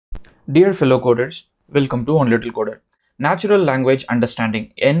Dear fellow coders, welcome to onelittlecoder. Natural language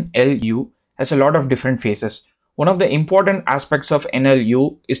understanding (NLU) has a lot of different phases. One of the important aspects of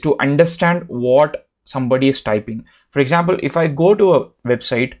NLU is to understand what somebody is typing. For example, if I go to a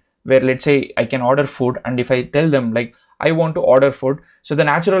website where let's say I can order food, and if I tell them like I want to order food, so the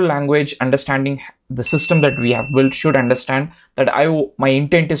natural language understanding, the system that we have built should understand that my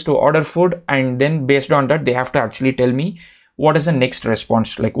intent is to order food, and then based on that they have to actually tell me what is the next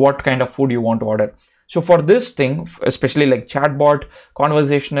response, like what kind of food you want to order. So for this thing, especially like chatbot,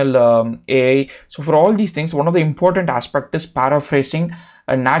 conversational AI, so for all these things, one of the important aspect is paraphrasing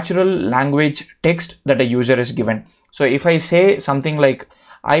a natural language text that a user is given. So if I say something like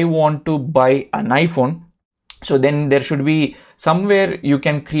I want to buy an iPhone, so then there should be somewhere you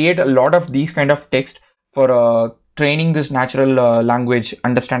can create a lot of these kind of text for training this natural language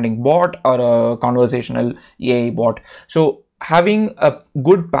understanding bot or a conversational AI bot. So having a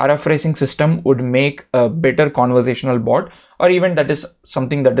good paraphrasing system would make a better conversational bot, or even that is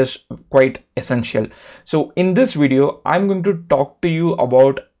something that is quite essential. So in this video, I'm going to talk to you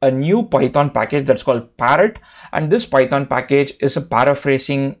about a new Python package that's called Parrot, and this Python package is a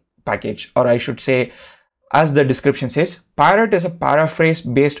paraphrasing package, or I should say, as the description says, Parrot is a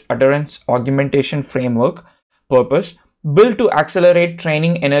paraphrase-based utterance augmentation framework purpose built to accelerate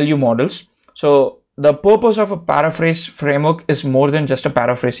training NLU models. So the purpose of a paraphrase framework is more than just a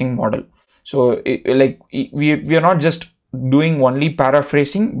paraphrasing model. So we are not just doing only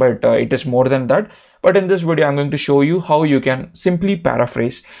paraphrasing, but it is more than that. But in this video, I'm going to show you how you can simply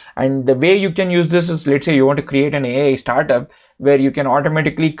paraphrase. And the way you can use this is, let's say you want to create an AI startup where you can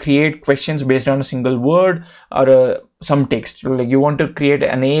automatically create questions based on a single word or some text. So like you want to create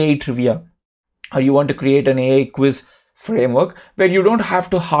an AI trivia, or you want to create an AI quiz framework where you don't have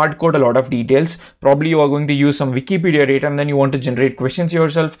to hard code a lot of details. Probably you are going to use some Wikipedia data, and then you want to generate questions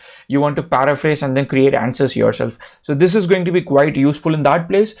yourself. You want to paraphrase and then create answers yourself. So this is going to be quite useful in that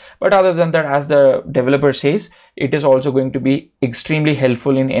place. But other than that, as the developer says, it is also going to be extremely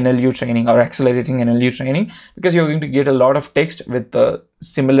helpful in NLU training or accelerating NLU training, because you're going to get a lot of text with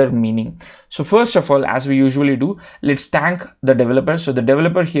similar meaning. So first of all, as we usually do, let's thank the developer. So the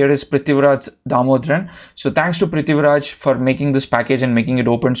developer here is Prithviraj Damodharan. So thanks to Prithviraj for making this package and making it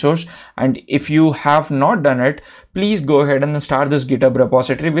open source. And if you have not done it, please go ahead and start this GitHub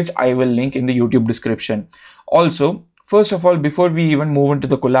repository, which I will link in the YouTube description. Also, first of all, before we even move into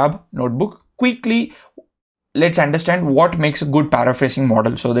the collab notebook, quickly let's understand what makes a good paraphrasing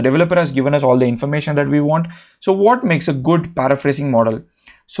model. So the developer has given us all the information that we want. So what makes a good paraphrasing model?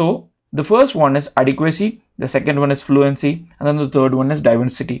 So the first one is adequacy, the second one is fluency, and then the third one is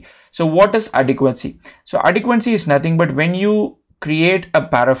diversity. So what is adequacy? So adequacy is nothing but when you create a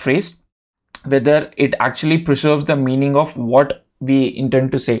paraphrase, whether it actually preserves the meaning of what we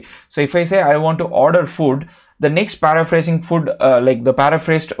intend to say. So if I say I want to order food, the next paraphrasing food, like the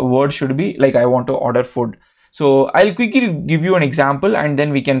paraphrased word should be like I want to order food. So I'll quickly give you an example, and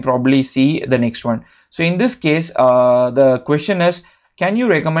then we can probably see the next one. So in this case, the question is, can you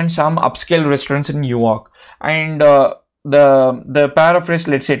recommend some upscale restaurants in New York? And the paraphrase,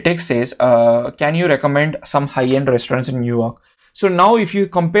 let's say text says, can you recommend some high-end restaurants in New York? So now if you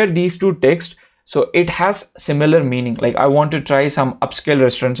compare these two texts, so it has similar meaning, like I want to try some upscale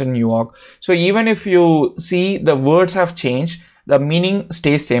restaurants in New York. So even if you see the words have changed, the meaning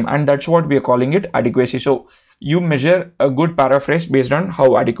stays same, and that's what we are calling it adequacy. So you measure a good paraphrase based on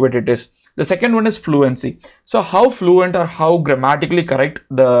how adequate it is. The second one is fluency. So how fluent or how grammatically correct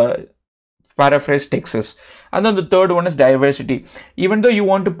the paraphrase text is. And then the third one is diversity. Even though you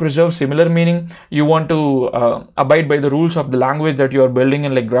want to preserve similar meaning, you want to abide by the rules of the language that you are building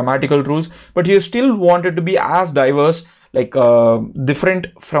in, like grammatical rules, but you still want it to be as diverse, like different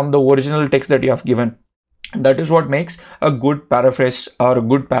from the original text that you have given. That is what makes a good paraphrase or a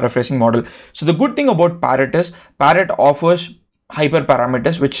good paraphrasing model. So the good thing about Parrot is Parrot offers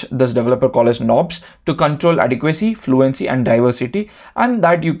hyperparameters, which this developer calls as knobs, to control adequacy, fluency, and diversity, and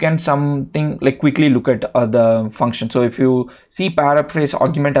that you can something like quickly look at the function. So if you see paraphrase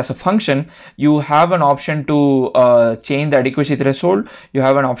augment as a function, you have an option to change the adequacy threshold, you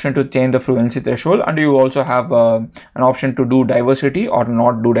have an option to change the fluency threshold, and you also have an option to do diversity or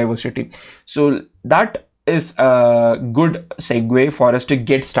not do diversity. So that is a good segue for us to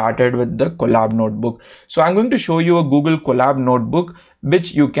get started with the collab notebook. So I'm going to show you a Google Colab notebook,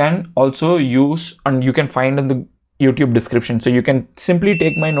 which you can also use and you can find in the YouTube description. So you can simply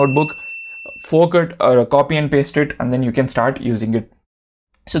take my notebook, fork it or copy and paste it, and then you can start using it.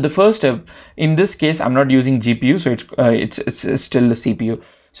 So the first step, in this case, I'm not using GPU, so it's still the CPU.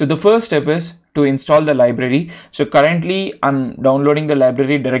 So the first step is to install the library. So currently I'm downloading the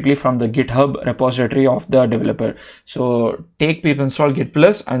library directly from the GitHub repository of the developer. So take pip install git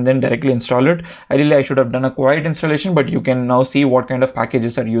plus and then directly install it. Ideally I should have done a quiet installation, but you can now see what kind of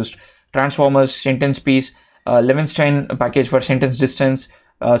packages are used. Transformers, sentence piece, Levenstein package for sentence distance,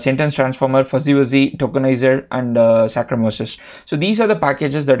 sentence transformer, fuzzy wuzzy, tokenizer, and Saccharomyces. So these are the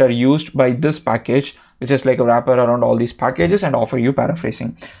packages that are used by this package, which is like a wrapper around all these packages and offer you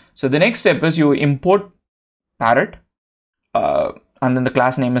paraphrasing. So the next step is you import Parrot, and then the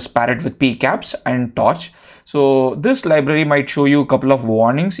class name is Parrot with P caps and torch. So this library might show you a couple of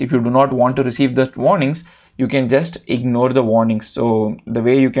warnings. If you do not want to receive the warnings, you can just ignore the warnings. So the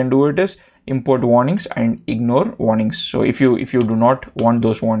way you can do it is import warnings and ignore warnings. So if you do not want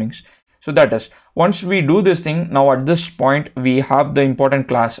those warnings, so that is, once we do this thing, now at this point we have the important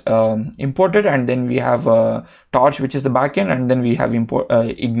class imported, and then we have torch, which is the backend, and then we have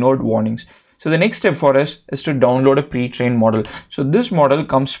ignored warnings. So the next step for us is to download a pre-trained model. So this model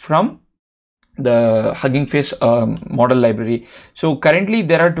comes from the Hugging Face model library. So currently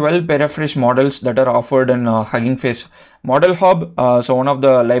there are 12 paraphrase models that are offered in Hugging Face model hub. So one of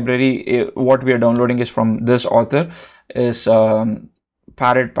the library what we are downloading is from this author is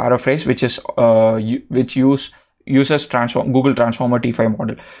Parrot Paraphrase, which is uses Google Transformer T5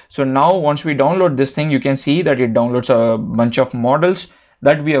 model. So now once we download this thing, you can see that it downloads a bunch of models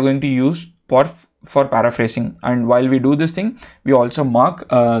that we are going to use for paraphrasing. And while we do this thing, we also mark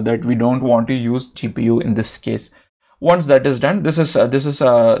that we don't want to use GPU in this case. Once that is done, this is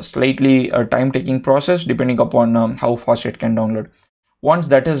a slightly time-taking process depending upon how fast it can download. Once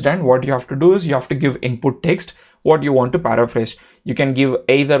that is done, what you have to do is you have to give input text, what you want to paraphrase. You can give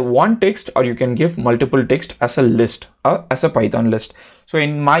either one text or you can give multiple text as a list, as a Python list. So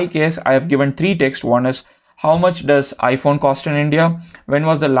in my case, I have given 3 text. One is, how much does iPhone cost in India? When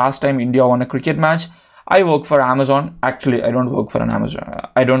was the last time India won a cricket match? I work for Amazon. Actually, I don't work for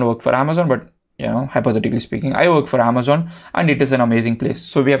Amazon, but you know, hypothetically speaking, I work for Amazon and it is an amazing place.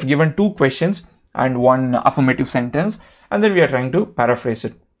 So we have given 2 questions and 1 affirmative sentence, and then we are trying to paraphrase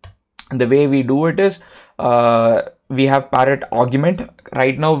it. And the way we do it is we have Parrot argument.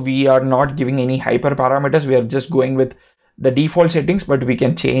 Right now we are not giving any hyper parameters. We are just going with the default settings, but we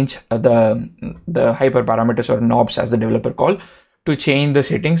can change the hyper parameters or knobs, as the developer call, to change the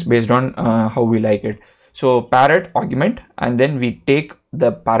settings based on how we like it. So Parrot argument, and then we take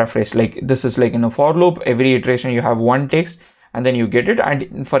the paraphrase. Like this is like in a for loop, every iteration you have 1 text and then you get it,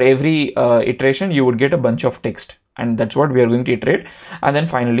 and for every iteration you would get a bunch of text, and that's what we are going to iterate, and then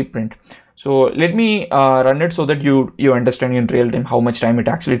finally print. So let me run it so that you understand in real time how much time it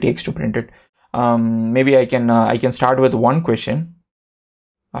actually takes to print it. Maybe I can start with one question.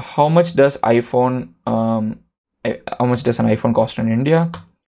 How much does an iPhone cost in India?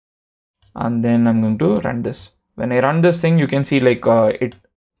 And then I'm going to run this. When I run this thing, you can see like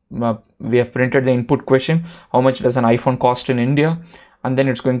we have printed the input question, how much does an iPhone cost in India, and then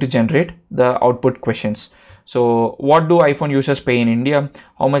it's going to generate the output questions. So what do iPhone users pay in India?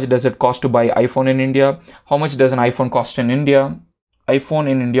 How much does it cost to buy iPhone in India? How much does an iPhone cost in India? iPhone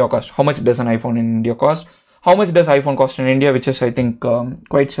in India cost. How much does an iPhone in India cost? How much does iPhone cost in India? Which is, I think,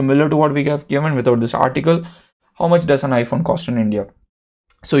 quite similar to what we have given without this article. How much does an iPhone cost in India?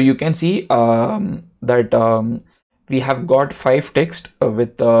 So you can see that we have got 5 text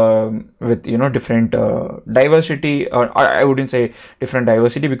with different diversity, or I wouldn't say different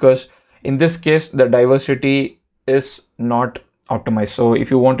diversity, because in this case the diversity is not optimized. So if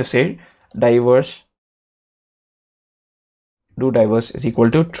you want to say diverse, do diverse is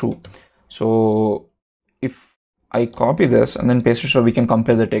equal to true. So if I copy this and then paste it so we can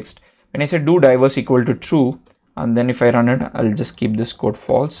compare the text, when I say do diverse equal to true, and then if I run it, I'll just keep this code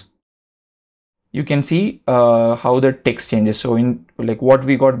false. You can see how the text changes. So in like what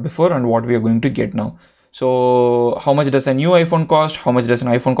we got before and what we are going to get now. So how much does a new iPhone cost? How much does an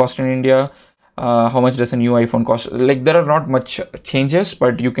iPhone cost in India? How much does a new iPhone cost? Like there are not much changes,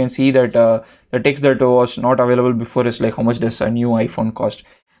 but you can see that the text that was not available before is like how much does a new iPhone cost.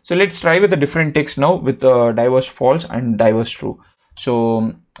 So let's try with a different text now with diverse false and diverse true.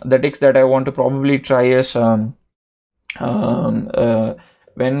 So the text that I want to probably try is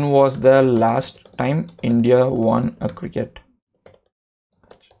when was the last time India won a cricket?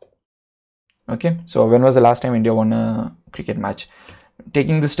 Okay, so when was the last time India won a cricket match?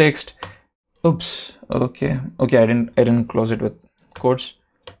 Taking this text, oops, okay, I didn't close it with quotes.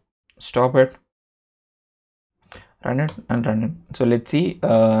 Stop it, run it and run it. So let's see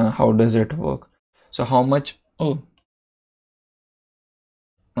how does it work. So how much? Oh,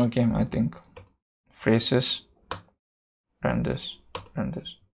 okay, I think phrases, run this.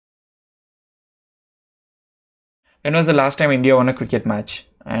 When was the last time India won a cricket match?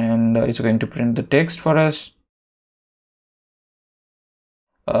 And it's going to print the text for us.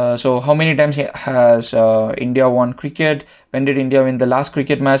 So how many times has India won cricket? When did India win the last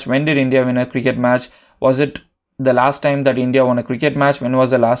cricket match? When did India win a cricket match? Was it the last time that India won a cricket match? When was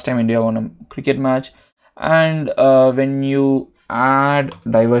the last time India won a cricket match? And when you add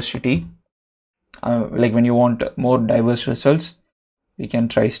diversity, like when you want more diverse results, we can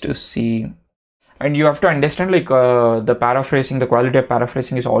try to see. And you have to understand, like the paraphrasing, the quality of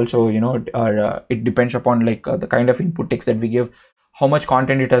paraphrasing is also, it depends upon like the kind of input text that we give, how much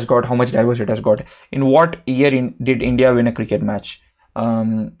content it has got, how much diverse it has got. In what year did India win a cricket match?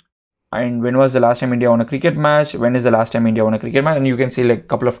 And when was the last time India won a cricket match? When is the last time India won a cricket match? And you can see like a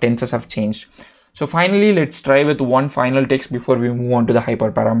couple of tenses have changed. So finally, let's try with one final text before we move on to the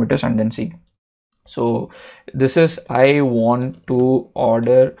hyperparameters and then see. So this is, I want to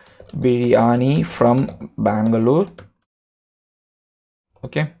order biryani from Bangalore.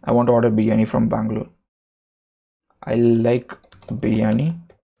 Okay, I want to order biryani from Bangalore. I like biryani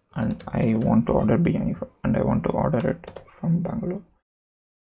and I want to order biryani and I want to order it from Bangalore.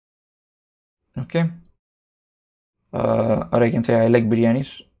 Okay, or I can say I like biryanis.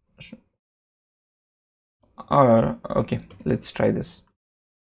 Or okay, let's try this.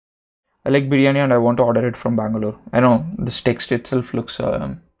 I like biryani and I want to order it from Bangalore. I know this text itself looks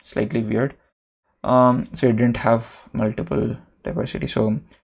slightly weird. So it didn't have multiple diversity. So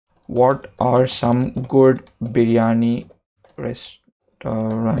what are some good biryani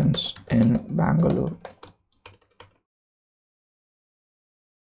restaurants in Bangalore?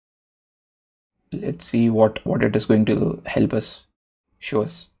 Let's see what it is going to help us show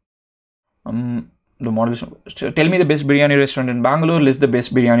us. The model is, so tell me the best biryani restaurant in Bangalore. List the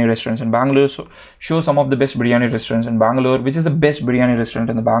best biryani restaurants in Bangalore. So show some of the best biryani restaurants in Bangalore. Which is the best biryani restaurant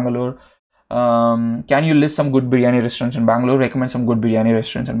in the Bangalore? Can you list some good biryani restaurants in Bangalore? Recommend some good biryani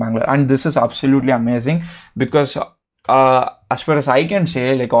restaurants in Bangalore. And this is absolutely amazing because as far as I can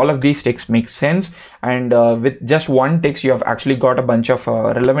say, like all of these texts make sense, and with just one text you have actually got a bunch of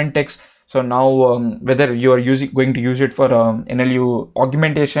relevant text. So now whether you are going to use it for NLU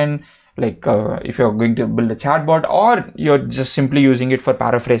augmentation, like if you're going to build a chatbot, or you're just simply using it for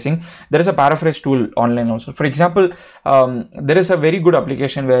paraphrasing, there is a paraphrase tool online also. For example, there is a very good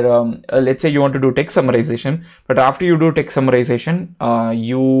application where let's say you want to do text summarization, but after you do text summarization,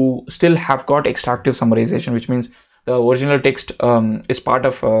 you still have got extractive summarization, which means the original text is part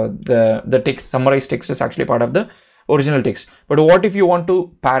of the text. Summarized text is actually part of the original text. But what if you want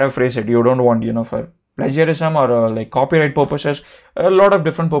to paraphrase it? You don't want, for plagiarism or like copyright purposes, a lot of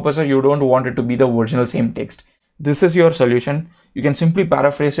different purposes, you don't want it to be the original same text. This is your solution. You can simply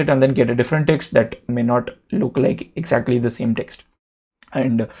paraphrase it and then get a different text that may not look like exactly the same text.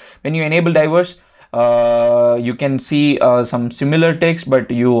 And when you enable diverse, you can see some similar text,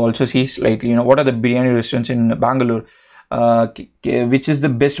 but you also see slightly, what are the biryani restaurants in Bangalore? Which is the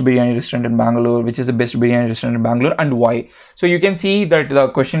best biryani restaurant in Bangalore? Which is the best biryani restaurant in Bangalore, and why? So you can see that the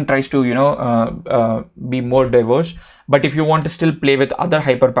question tries to be more diverse. But if you want to still play with other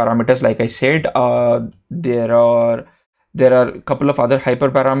hyperparameters, like I said, there are a couple of other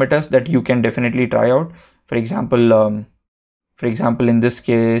hyperparameters that you can definitely try out. For example, in this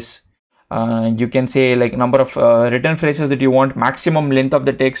case, you can say like number of written phrases that you want, maximum length of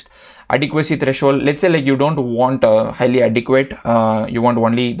the text, adequacy threshold. Let's say like you don't want highly adequate, you want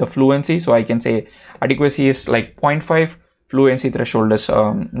only the fluency. So I can say adequacy is like 0.5, fluency threshold is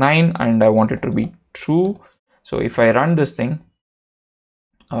 9, and I want it to be true. So if I run this thing,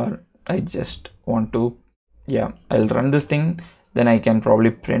 or I just want to, I'll run this thing, then I can probably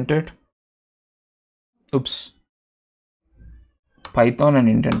print it. Oops. Python and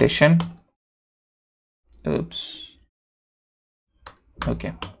indentation. Oops.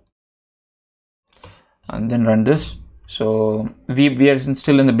 Okay. And then run this. So we are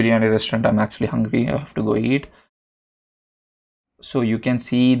still in the biryani restaurant. I'm actually hungry. I have to go eat. So you can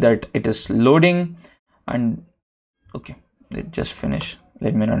see that it is loading, and okay, it just finished.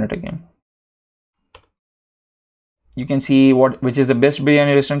 Let me run it again. You can see which is the best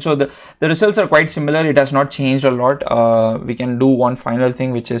biryani restaurant. So the results are quite similar. It has not changed a lot. We can do one final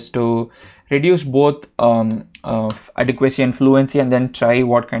thing, which is to reduce both adequacy and fluency, and then try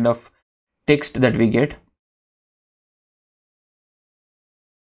what kind of text that we get.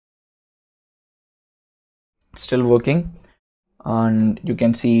 Still working. And you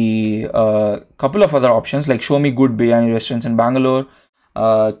can see a couple of other options, like show me good biryani restaurants in Bangalore,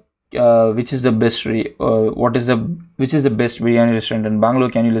 which is the best which is the best biryani restaurant in Bangalore,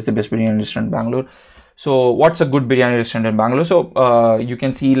 can you list the best biryani restaurant in Bangalore? So what's a good biryani restaurant in Bangalore? So you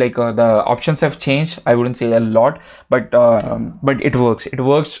can see like the options have changed. I wouldn't say a lot, but it works. It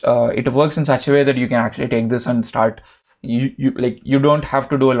works in such a way that you can actually take this and start. You don't have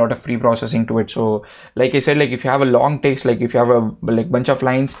to do a lot of pre-processing to it. So like I said, like if you have a long text, like if you have a like bunch of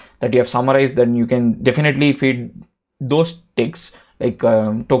lines that you have summarized, then you can definitely feed those texts like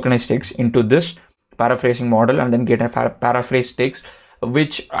tokenized text into this paraphrasing model and then get a paraphrase text,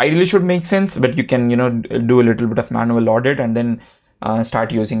 which ideally should make sense, but you can do a little bit of manual audit and then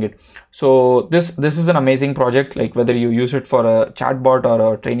start using it. So this is an amazing project, like whether you use it for a chatbot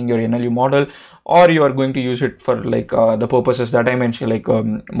or training your NLU model, or you are going to use it for like the purposes that I mentioned, like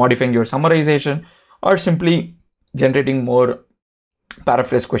modifying your summarization or simply generating more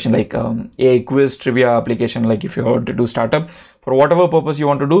paraphrase question, like a quiz trivia application. Like if you want to do startup, for whatever purpose you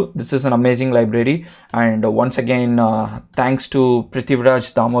want to do, this is an amazing library. And once again, thanks to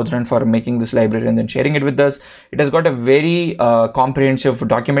Prithviraj Damodharan for making this library and then sharing it with us. It has got a very comprehensive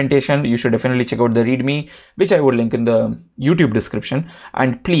documentation. You should definitely check out the readme, which I would link in the YouTube description.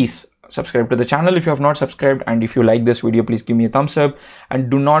 And please subscribe to the channel if you have not subscribed, and if you like this video, please give me a thumbs up, and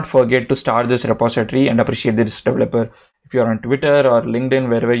do not forget to star this repository and appreciate this developer. If you're on Twitter or LinkedIn,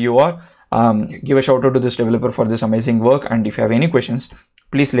 wherever you are, give a shout out to this developer for this amazing work. And if you have any questions,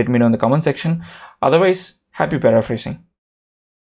 please let me know in the comment section. Otherwise, happy paraphrasing.